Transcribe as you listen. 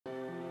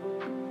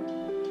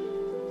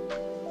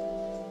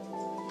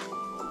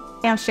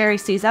I'm Sherri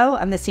Suozzo.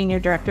 I'm the Senior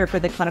Director for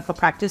the Clinical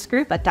Practice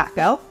Group at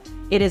DocGo.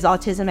 It is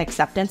Autism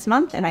Acceptance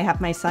Month, and I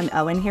have my son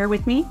Owen here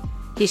with me.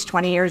 He's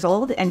 20 years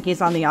old, and he's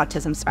on the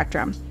autism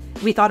spectrum.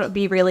 We thought it would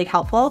be really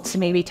helpful to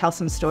maybe tell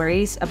some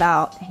stories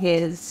about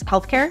his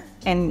healthcare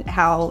and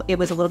how it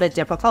was a little bit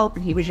difficult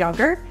when he was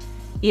younger.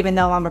 Even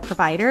though I'm a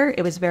provider,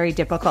 it was very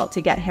difficult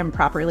to get him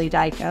properly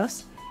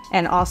diagnosed,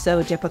 and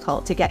also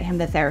difficult to get him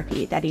the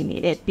therapy that he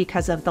needed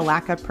because of the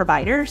lack of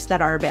providers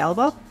that are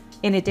available.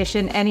 In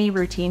addition, any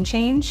routine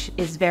change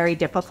is very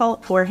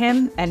difficult for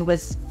him and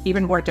was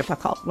even more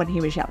difficult when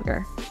he was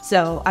younger.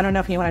 So I don't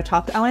know if you want to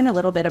talk, Owen, a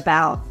little bit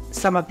about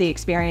some of the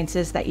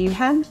experiences that you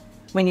had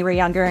when you were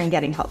younger and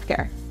getting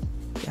healthcare.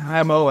 Yeah,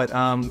 hi, I'm Owen.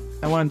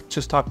 I want to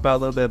just talk about a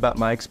little bit about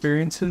my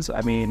experiences.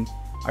 I mean,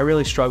 I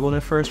really struggled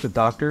at first with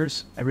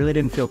doctors. I really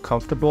didn't feel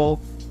comfortable,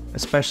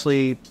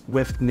 especially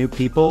with new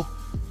people.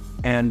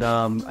 And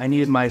I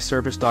needed my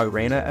service dog,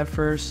 Raina, at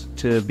first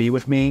to be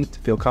with me, to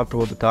feel comfortable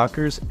with the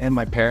doctors, and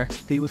my parents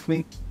to be with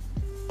me.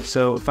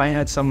 So if I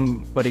had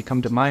somebody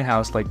come to my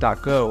house like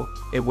DocGo,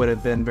 it would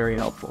have been very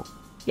helpful.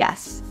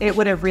 Yes, it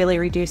would have really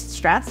reduced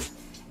stress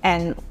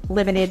and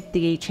limited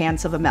the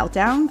chance of a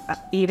meltdown.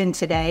 Even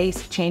today,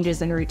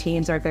 changes in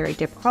routines are very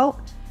difficult.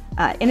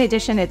 In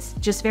addition, it's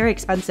just very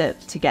expensive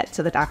to get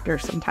to the doctor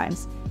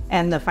sometimes.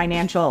 And the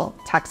financial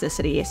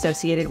toxicity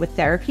associated with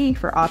therapy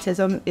for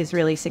autism is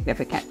really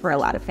significant for a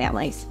lot of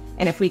families.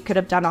 And if we could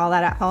have done all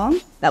that at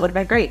home, that would have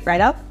been great, right,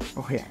 Up?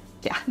 Oh, yeah.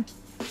 Yeah.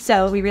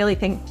 So we really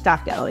think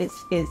DocGo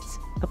is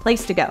a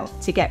place to go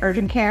to get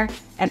urgent care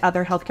and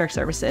other healthcare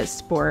services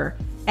for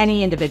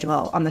any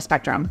individual on the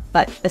spectrum,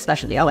 but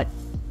especially Owen.